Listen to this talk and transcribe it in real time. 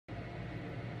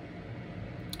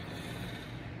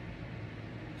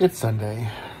It's Sunday,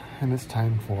 and it's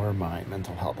time for my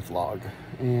mental health vlog.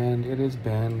 And it has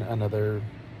been another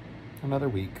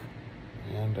week,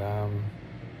 and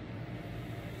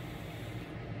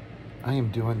I am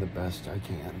doing the best I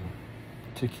can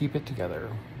to keep it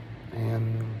together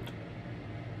and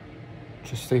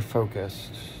just stay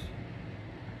focused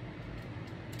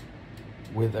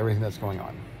with everything that's going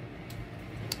on.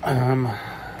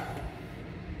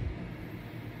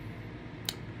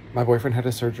 My boyfriend had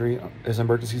his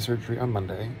emergency surgery on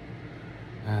Monday,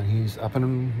 and he's up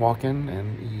and walking,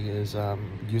 and he is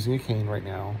using a cane right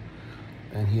now,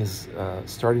 and he is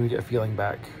starting to get feeling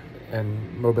back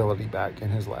and mobility back in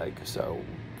his leg. So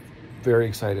very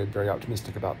excited, very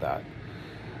optimistic about that.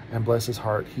 And bless his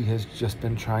heart, he has just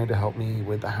been trying to help me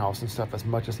with the house and stuff as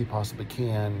much as he possibly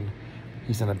can.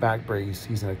 He's in a back brace,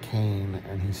 he's in a cane,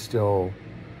 and he's still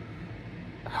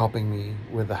helping me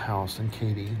with the house and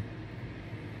Katie,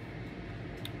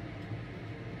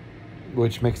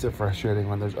 which makes it frustrating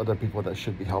when there's other people that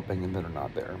should be helping and that are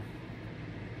not there,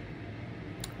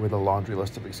 with a laundry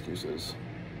list of excuses.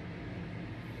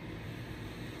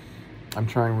 I'm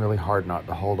trying really hard not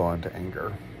to hold on to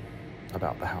anger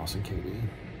about the house and Katie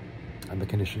and the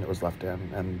condition it was left in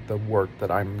and the work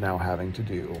that I'm now having to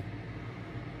do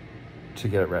to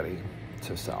get it ready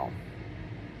to sell.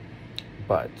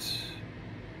 And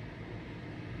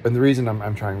the reason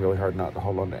I'm trying really hard not to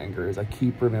hold on to anger is I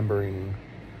keep remembering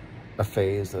a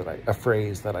phrase that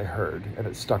I heard, and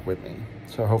it stuck with me.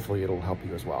 So hopefully it'll help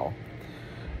you as well.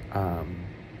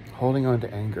 Holding on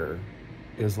to anger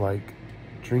is like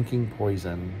drinking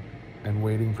poison and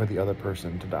waiting for the other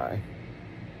person to die.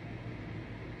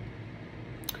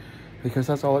 Because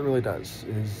that's all it really does,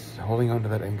 is holding on to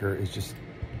that anger is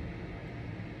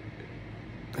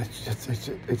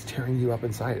it's tearing you up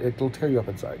inside. It'll tear you up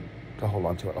inside to hold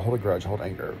on to it, hold a grudge, hold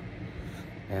anger.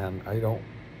 And I don't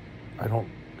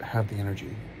have the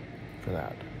energy for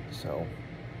that. So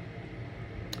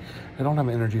I don't have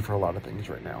energy for a lot of things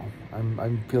right now.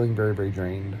 I'm feeling very, very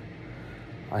drained.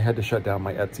 I had to shut down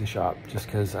my Etsy shop just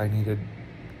because I needed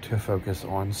to focus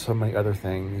on so many other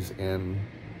things in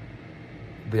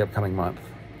the upcoming month,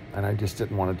 and I just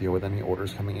didn't want to deal with any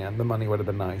orders coming in. The money would have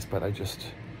been nice, but I just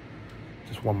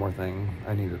one more thing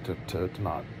I needed to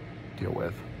not deal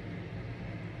with.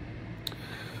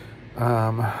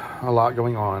 A lot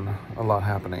going on, a lot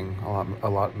happening, a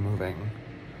lot moving.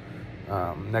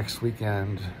 Next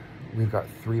weekend, we've got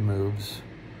 3 moves.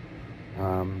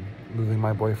 Moving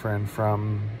my boyfriend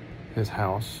from his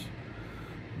house,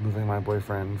 moving my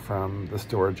boyfriend from the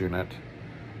storage unit,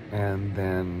 and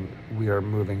then we are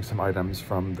moving some items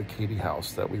from the Katie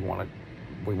house that we want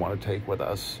to take with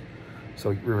us. So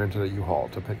we rented a U-Haul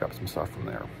to pick up some stuff from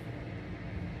there.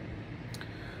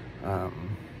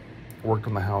 Worked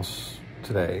on the house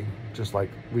today, just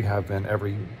like we have been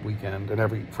every weekend and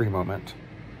every free moment.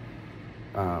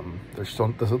 There's still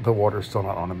the water's still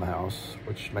not on in the house,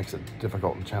 which makes it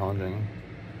difficult and challenging.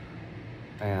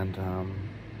 And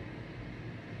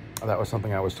that was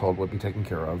something I was told would be taken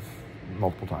care of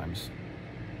multiple times,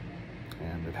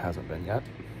 and it hasn't been yet.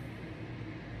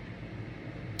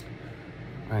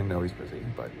 I know he's busy,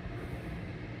 but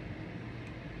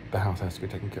the house has to get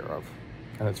taken care of,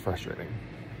 and it's frustrating.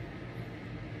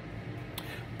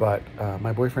 But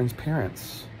my boyfriend's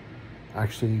parents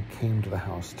actually came to the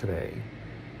house today,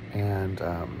 and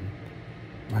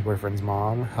my boyfriend's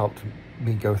mom helped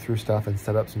me go through stuff and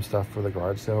set up some stuff for the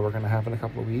garage sale we're going to have in a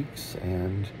couple of weeks,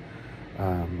 and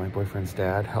my boyfriend's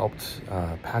dad helped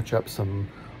patch up some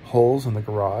holes in the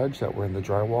garage that were in the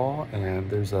drywall, and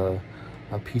there's a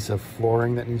piece of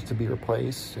flooring that needs to be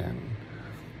replaced, and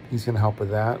he's going to help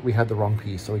with that. We had the wrong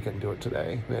piece, so we couldn't do it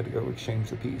today. We had to go exchange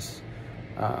the piece.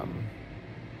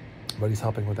 But he's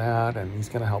helping with that, and he's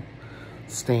going to help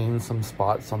stain some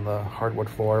spots on the hardwood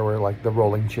floor where like the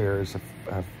rolling chairs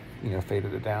have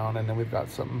faded it down. And then we've got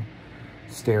some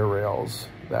stair rails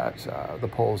that the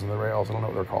poles and the rails, I don't know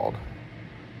what they're called,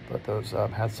 but those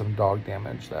had some dog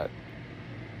damage that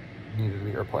needed to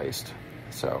be replaced.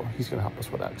 So he's going to help us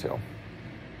with that too.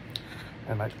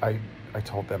 And I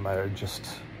told them I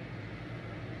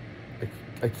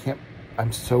can't,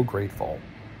 I'm so grateful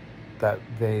that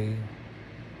they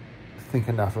think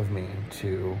enough of me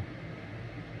to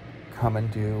come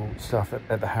and do stuff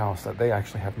at the house that they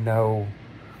actually have no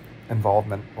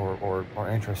involvement or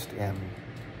interest in,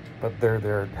 but they're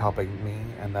there helping me,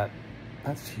 and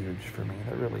that's huge for me.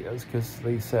 That really is, because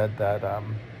they said that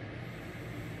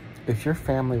if your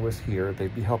family was here,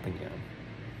 they'd be helping you.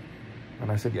 And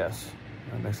I said yes,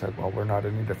 and they said, well, we're not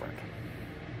any different.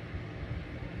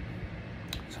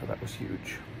 So that was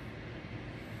huge.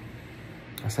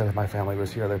 I said if my family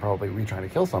was here, they'd probably be trying to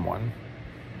kill someone,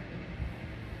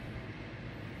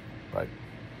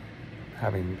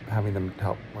 having them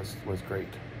help was great.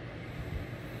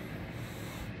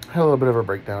 I had a little bit of a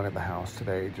breakdown at the house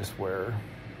today, just where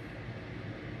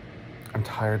I'm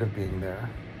tired of being there.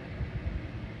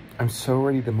 I'm so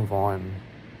ready to move on,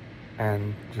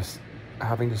 and just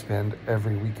having to spend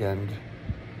every weekend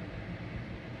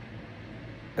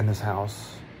in this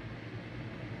house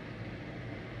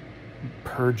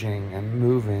purging and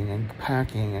moving and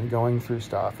packing and going through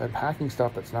stuff and packing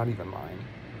stuff that's not even mine.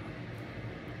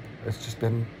 It's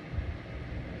been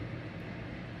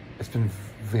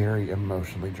very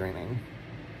emotionally draining.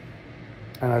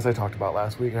 And as I talked about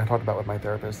last week, and I talked about with my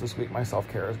therapist this week, my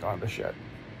self-care has gone to shit.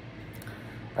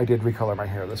 I did recolor my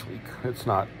hair this week. It's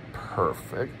not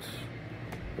perfect,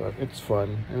 but it's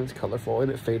fun and it's colorful,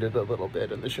 and it faded a little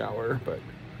bit in the shower, but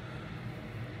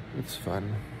it's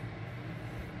fun.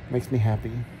 Makes me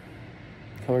happy.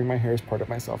 Coloring my hair is part of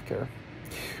my self-care.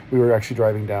 We were actually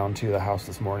driving down to the house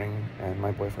this morning, and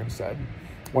my boyfriend said,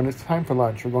 when it's time for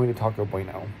lunch, we're going to Taco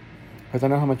Bueno, because I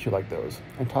know how much you like those,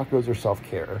 and tacos are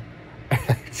self-care.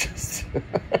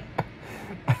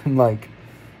 I'm like,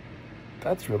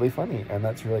 that's really funny, and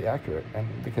that's really accurate, and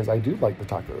because I do like the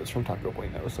tacos from Taco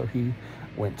Bueno, so he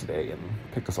went today and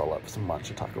picked us all up some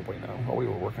lunch at Taco Bueno while we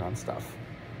were working on stuff.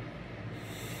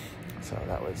 So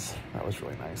that was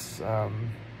really nice.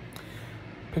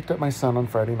 Picked up my son on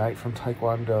Friday night from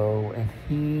Taekwondo, and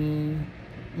he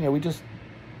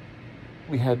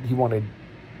wanted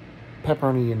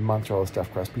pepperoni and mozzarella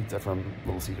stuffed crust pizza from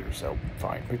Little Caesars, so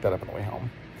fine, picked that up on the way home.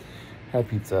 Had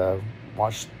pizza,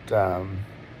 watched, I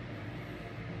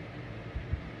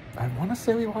want to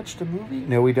say we watched a movie.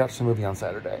 No, we watched a movie on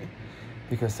Saturday,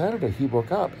 because Saturday he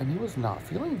woke up and he was not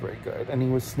feeling very good, and he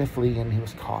was sniffly and he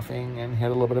was coughing and he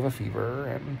had a little bit of a fever,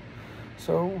 and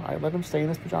so I let him stay in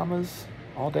his pajamas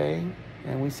all day,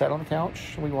 and we sat on the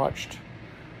couch and we watched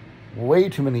way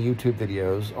too many YouTube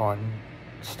videos on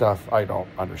stuff I don't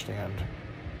understand.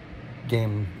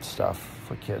 Game stuff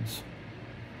for kids.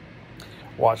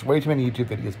 Watched way too many YouTube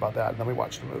videos about that, and then we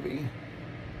watched a movie.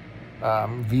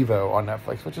 Vivo on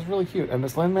Netflix, which is really cute, and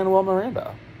it's Lin-Manuel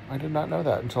Miranda. I did not know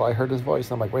that until I heard his voice,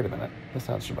 and I'm like, wait a minute, this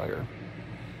sounds familiar.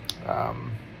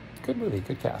 Good movie,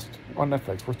 good cast. On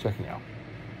Netflix, worth checking out.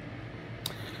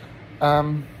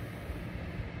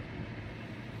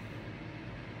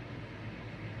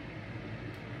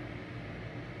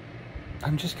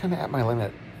 I'm just kind of at my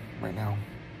limit right now.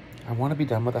 I want to be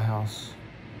done with the house.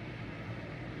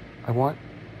 I want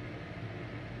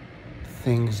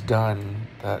things done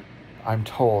that I'm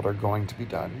told are going to be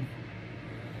done.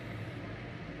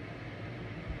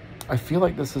 I feel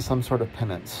like this is some sort of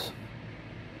penance.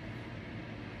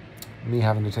 Me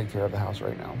having to take care of the house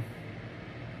right now.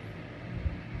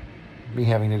 Me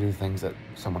having to do things that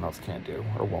someone else can't do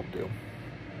or won't do.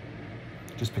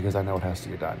 Just because I know it has to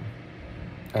get done.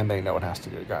 And they know it has to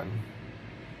get done.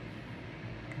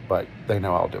 But they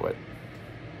know I'll do it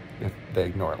if they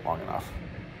ignore it long enough.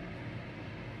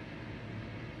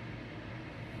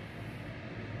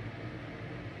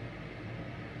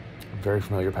 Very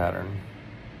familiar pattern.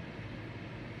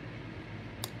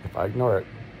 If I ignore it,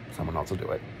 someone else will do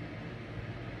it.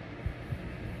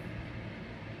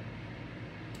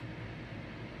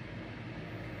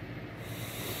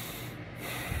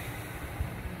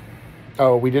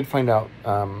 Oh, we did find out,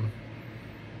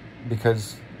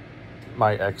 because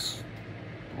my ex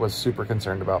was super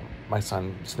concerned about my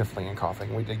son sniffling and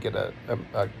coughing. We did get a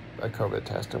COVID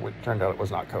test, and it turned out it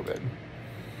was not COVID.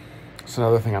 So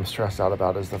another thing I'm stressed out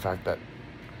about is the fact that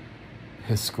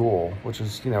his school, which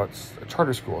is, it's a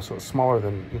charter school, so it's smaller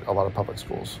than a lot of public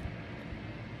schools.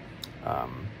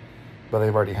 But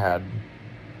they've already had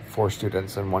 4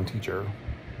 students and 1 teacher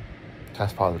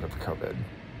test positive for COVID.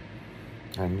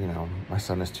 And, my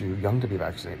son is too young to be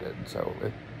vaccinated, so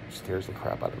it scares the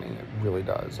crap out of me. It really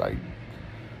does.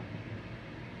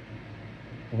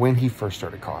 When he first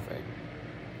started coughing,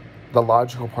 the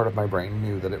logical part of my brain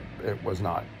knew that it was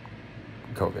not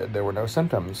COVID. There were no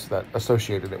symptoms that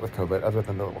associated it with COVID other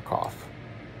than the little cough.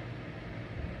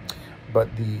 But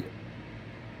the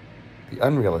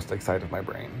unrealistic side of my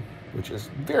brain, which is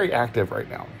very active right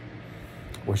now,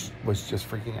 was just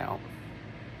freaking out.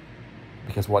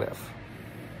 Because what if?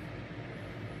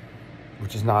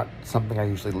 Which is not something I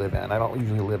usually live in. I don't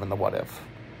usually live in the what if.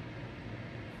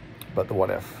 But the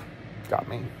what if got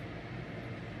me.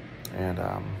 And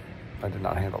I did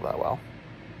not handle that well.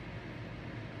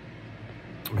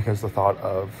 Because the thought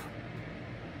of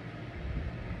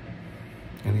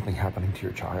anything happening to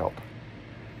your child,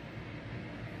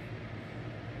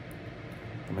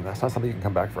 that's not something you can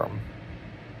come back from.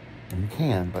 And you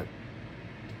can, but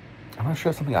I'm not sure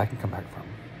it's something I can come back from.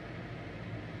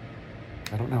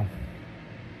 I don't know.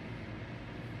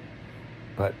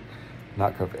 but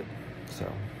not COVID.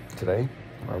 So today,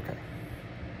 we're okay.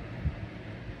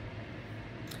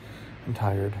 I'm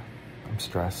tired. I'm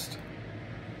stressed.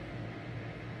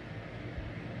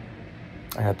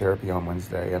 I had therapy on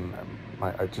Wednesday, and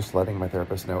I just letting my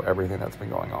therapist know everything that's been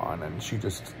going on, and she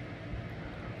just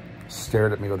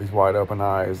stared at me with these wide open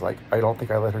eyes. Like, I don't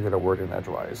think I let her get a word in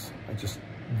edgewise.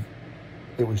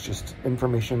 It was just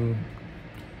information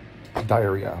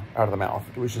diarrhea out of the mouth.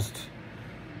 It was just,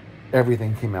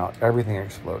 everything came out, everything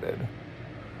exploded.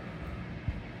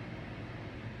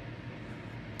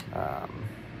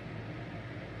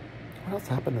 What else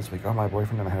happened this week? Oh, my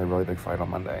boyfriend and I had a really big fight on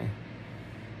Monday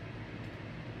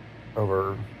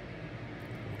over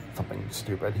something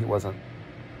stupid. He wasn't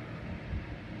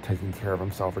taking care of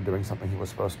himself or doing something he was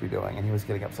supposed to be doing, and he was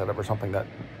getting upset over something that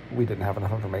we didn't have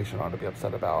enough information on to be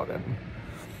upset about. And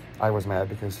I was mad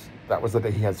because that was the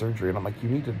day he had surgery, and I'm like, you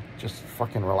need to just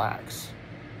fucking relax.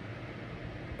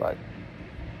 But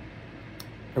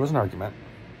it was an argument,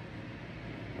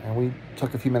 and we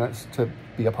took a few minutes to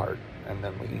be apart, and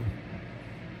then we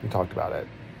talked about it,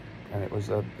 and it was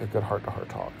a good heart-to-heart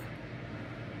talk.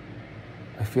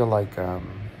 I feel like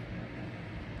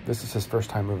this is his first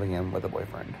time moving in with a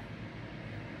boyfriend,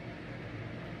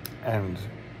 and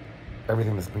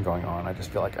everything that's been going on, I just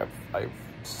feel like I've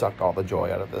sucked all the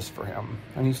joy out of this for him,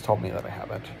 and he's told me that I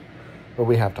haven't. But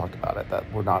we have talked about it,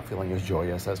 that we're not feeling as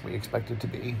joyous as we expected to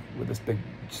be with this big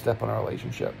step in our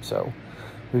relationship. So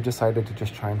we've decided to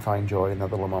just try and find joy in the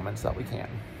little moments that we can.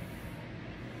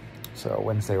 So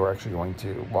Wednesday, we're actually going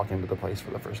to walk into the place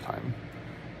for the first time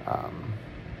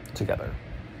together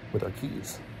with our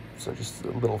keys. So just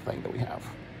a little thing that we have.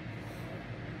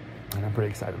 And I'm pretty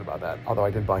excited about that. Although I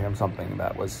did buy him something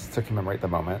that was to commemorate the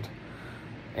moment.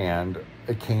 And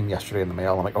it came yesterday in the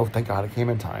mail. I'm like, oh, thank God it came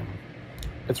in time.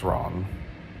 It's wrong.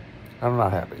 I'm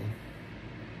not happy.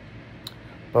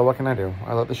 But what can I do?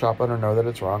 I let the shop owner know that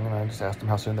it's wrong, and I just asked him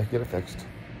how soon they could get it fixed.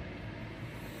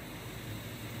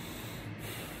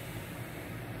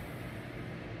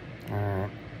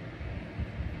 Alright.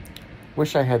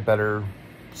 Wish I had better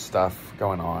stuff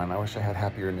going on. I wish I had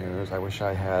happier news. I wish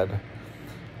I had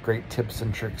great tips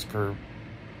and tricks for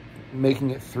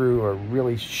making it through a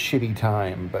really shitty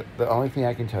time. But the only thing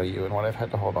I can tell you, and what I've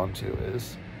had to hold on to,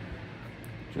 is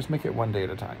just make it one day at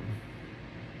a time.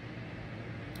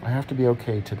 I have to be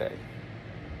okay today.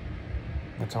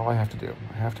 That's all I have to do.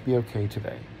 I have to be okay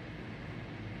today.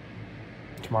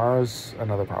 Tomorrow's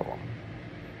another problem.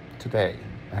 Today,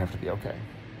 I have to be okay.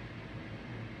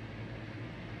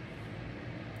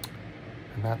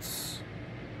 And that's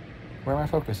where my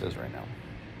focus is right now.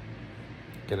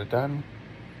 Get it done.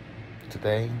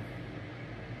 Today,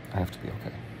 I have to be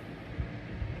okay.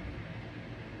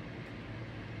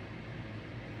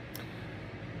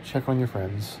 Check on your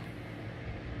friends.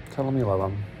 Tell them you love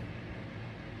them.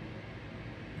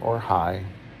 Or hi.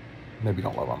 Maybe you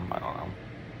don't love them. I don't know.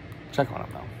 Check on them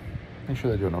though. Make sure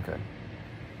they're doing okay.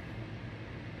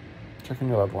 Check on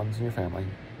your loved ones and your family.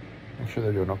 Make sure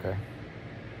they're doing okay.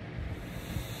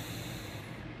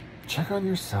 Check on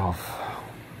yourself.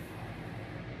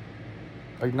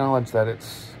 Acknowledge that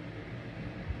it's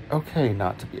okay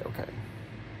not to be okay.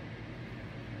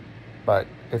 But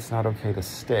it's not okay to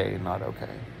stay not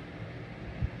okay.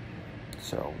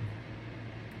 So,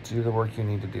 do the work you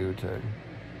need to do to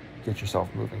get yourself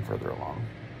moving further along.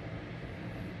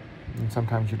 And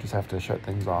sometimes you just have to shut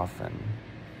things off and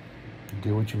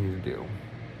do what you need to do,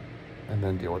 and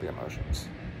then deal with the emotions.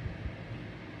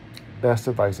 Best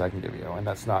advice I can give you, and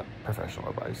that's not professional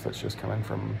advice, that's just coming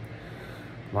from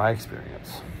my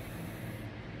experience.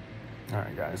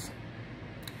 Alright guys,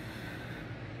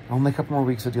 only a couple more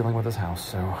weeks of dealing with this house,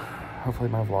 so hopefully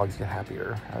my vlogs get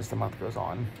happier as the month goes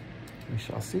on. We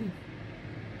shall see.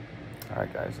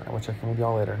 Alright guys, I will check in with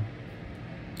y'all later.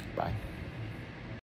 Bye.